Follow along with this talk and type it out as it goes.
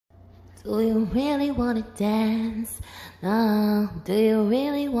Do you really wanna dance? Do you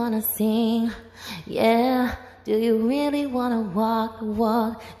really wanna sing? Yeah. Do you really wanna walk the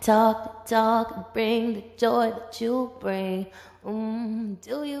walk, talk the talk, and bring the joy that you bring?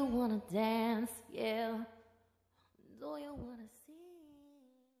 Do you wanna dance? Yeah. Do you wanna sing?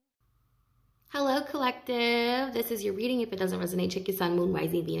 Hello, collective. This is your reading. If it doesn't resonate, check your sun, moon,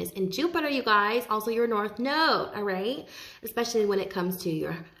 rising, Venus, and Jupiter, you guys. Also your north node, all right? Especially when it comes to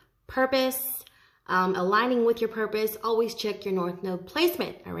your purpose, aligning with your purpose. Always check your north node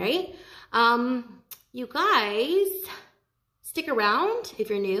placement, all right? You guys, stick around if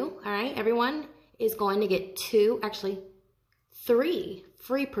you're new, all right? Everyone is going to get 3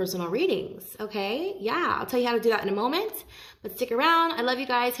 free personal readings, okay? Yeah, I'll tell you how to do that in a moment, but stick around. I love you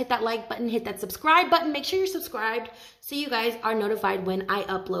guys. Hit that like button, hit that subscribe button. Make sure you're subscribed so you guys are notified when I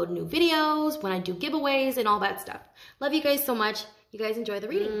upload new videos, when I do giveaways and all that stuff. Love you guys so much. You guys enjoy the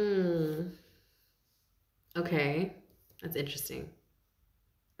reading. Okay, that's interesting.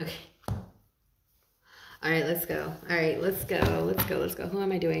 Okay. All right, let's go. All right, let's go. Let's go. Let's go. Who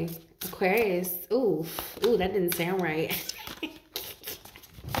am I doing? Aquarius. Ooh, that didn't sound right.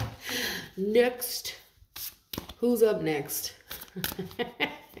 Next. Who's up next?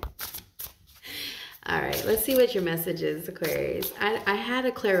 All right, let's see what your message is, Aquarius. I had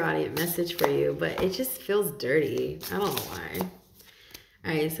a clairaudient message for you, but it just feels dirty. I don't know why.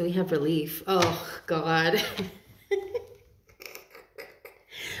 All right, so we have relief. Oh, God.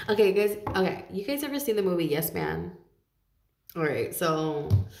 Okay, guys. Okay, you guys ever seen the movie Yes Man? All right, so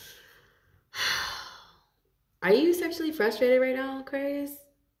are you sexually frustrated right now, Aquarius?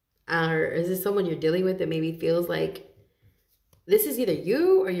 Or is this someone you're dealing with that maybe feels like this is either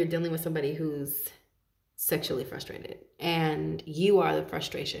you or you're dealing with somebody who's sexually frustrated and you are the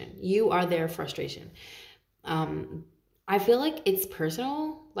frustration. You are their frustration. I feel like it's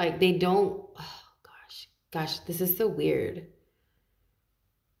personal. Like they don't, oh gosh, this is so weird.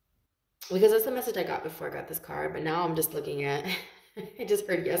 Because that's the message I got before I got this card, but now I'm just looking at, I just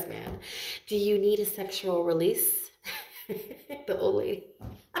heard yes man. Do you need a sexual release? The old lady.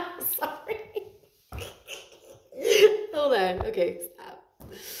 I'm sorry. Hold on. Okay, stop.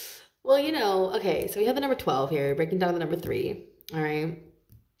 Well, you know, okay, so we have the number 12 here, breaking down the number 3. All right.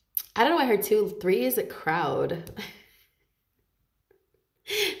 I don't know why I heard 2. 3 is a crowd.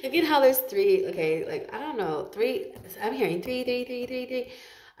 Look at how there's 3. Okay, like, I don't know. 3, I'm hearing 3.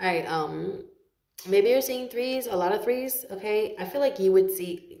 All right, maybe you're seeing 3s, a lot of 3s, okay? I feel like you would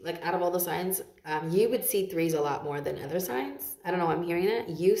see, like, out of all the signs, you would see 3s a lot more than other signs. I don't know, I'm hearing that.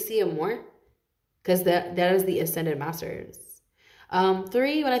 You see them more because that is the Ascended Masters.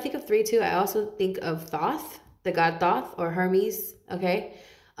 3, when I think of 3 too, I also think of Thoth, the god Thoth or Hermes, okay?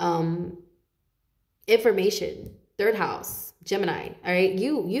 Information, 3rd house, Gemini, all right?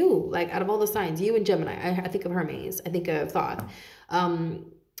 You, like, out of all the signs, you and Gemini, I think of Hermes, I think of Thoth.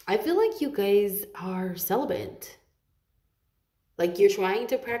 I feel like you guys are celibate. Like you're trying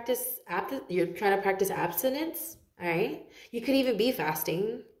to practice abstinence, all right? You could even be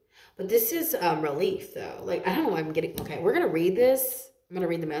fasting, but this is relief though. Like, I don't know why I'm getting, okay, we're going to read this. I'm going to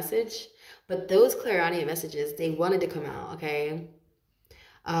read the message, but those clairaudient messages, they wanted to come out, okay?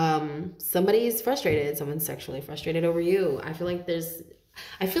 Somebody's frustrated. Someone's sexually frustrated over you. I feel like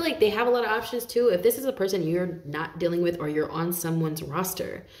they have a lot of options too. If this is a person you're not dealing with or you're on someone's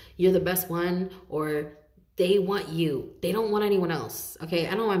roster, you're the best one or they want you. They don't want anyone else. Okay,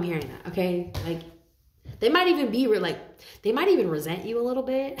 I know I'm hearing that. Okay, like they might even be they might even resent you a little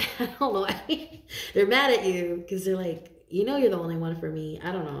bit. I don't know. They're mad at you because they're like, you know, you're the only one for me.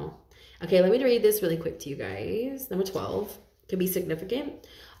 I don't know. Okay, let me read this really quick to you guys. Number 12 can be significant.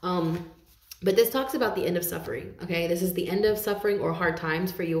 But this talks about the end of suffering, okay? This is the end of suffering or hard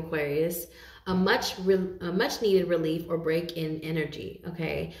times for you, Aquarius. A much needed relief or break in energy,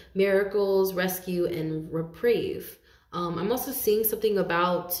 okay? Miracles, rescue, and reprieve. I'm also seeing something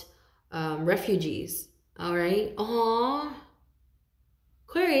about refugees, all right? Aww.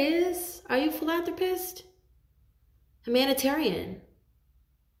 Aquarius, are you a philanthropist? Humanitarian.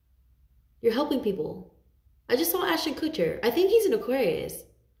 You're helping people. I just saw Ashton Kutcher. I think he's an Aquarius.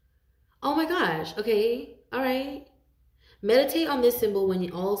 Oh my gosh. Okay. All right. Meditate on this symbol when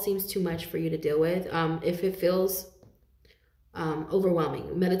it all seems too much for you to deal with. If it feels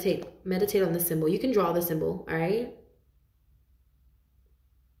overwhelming, meditate on the symbol. You can draw the symbol. All right.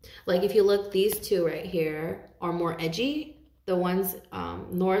 Like if you look, these two right here are more edgy. The ones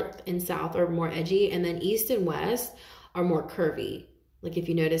north and south are more edgy, and then east and west are more curvy. Like if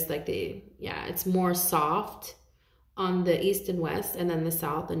you notice, like it's more soft on the east and west, and then the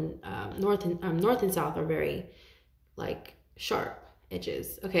south and north and south are very like sharp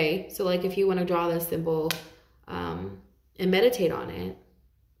edges. Okay, so like if you want to draw this symbol and meditate on it,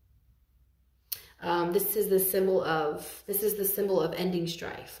 this is the symbol of ending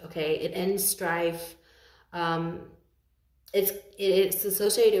strife. Okay, it ends strife. It's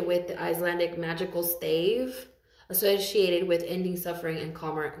associated with the Icelandic magical stave, associated with ending suffering and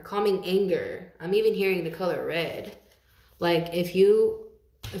calming anger. I'm even hearing the color red. Like if you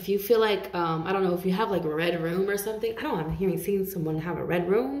feel like I don't know, if you have like a red room or something. I don't know, I'm seeing someone have a red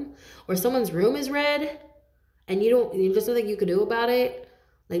room, or someone's room is red and there's nothing you can do about it.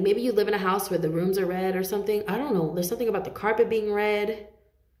 Like maybe you live in a house where the rooms are red or something. I don't know. There's something about the carpet being red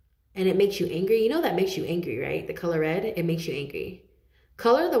and it makes you angry. You know that makes you angry, right? The color red, it makes you angry.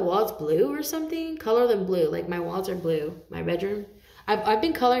 Color the walls blue or something. Color them blue. Like my walls are blue. My bedroom. I've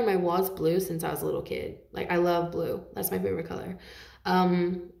been coloring my walls blue since I was a little kid. Like I love blue. That's my favorite color.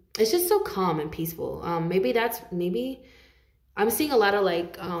 It's just so calm and peaceful. Maybe I'm seeing a lot of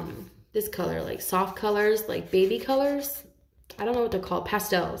like this color, like soft colors, like baby colors. I don't know what they're called,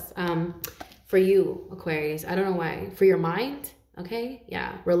 pastels. For you, Aquarius, I don't know why. For your mind, okay?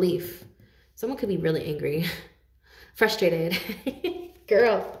 Yeah, relief. Someone could be really angry, frustrated.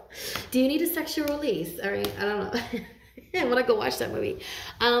 Girl, do you need a sexual release? All right, I don't know. I want to go watch that movie.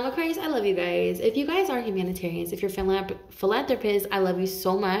 Aquarius, I love you guys. If you guys are humanitarians, if you're philanthropists, I love you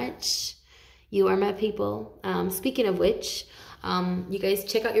so much. You are my people. Speaking of which, you guys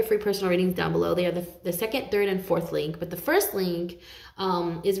check out your free personal readings down below. They are the second, third, and fourth link. But the first link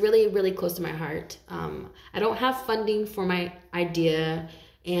is really, really close to my heart. I don't have funding for my idea,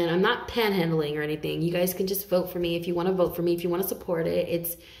 and I'm not panhandling or anything. You guys can just vote for me if you want to vote for me, if you want to support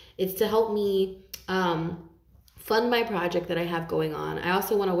it. It's to help me fund my project that I have going on. I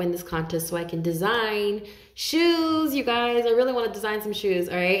also want to win this contest so I can design shoes, you guys. I really want to design some shoes,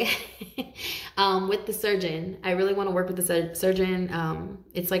 all right? With the surgeon. I really want to work with the surgeon.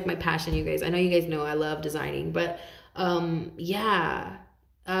 It's like my passion, you guys. I know you guys know I love designing, but yeah.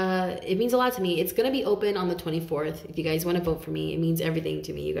 It means a lot to me. It's going to be open on the 24th. If you guys want to vote for me, it means everything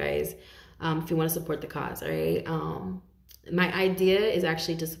to me, you guys. If you want to support the cause, all right? My idea is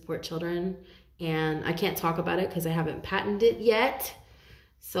actually to support children, and I can't talk about it because I haven't patented it yet.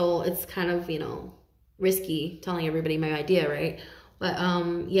 So it's kind of, you know, risky telling everybody my idea, right? But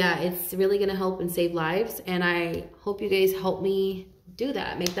yeah, it's really going to help and save lives. And I hope you guys help me do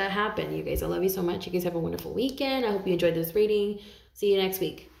that, make that happen. You guys, I love you so much. You guys have a wonderful weekend. I hope you enjoyed this reading. See you next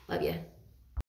week. Love you.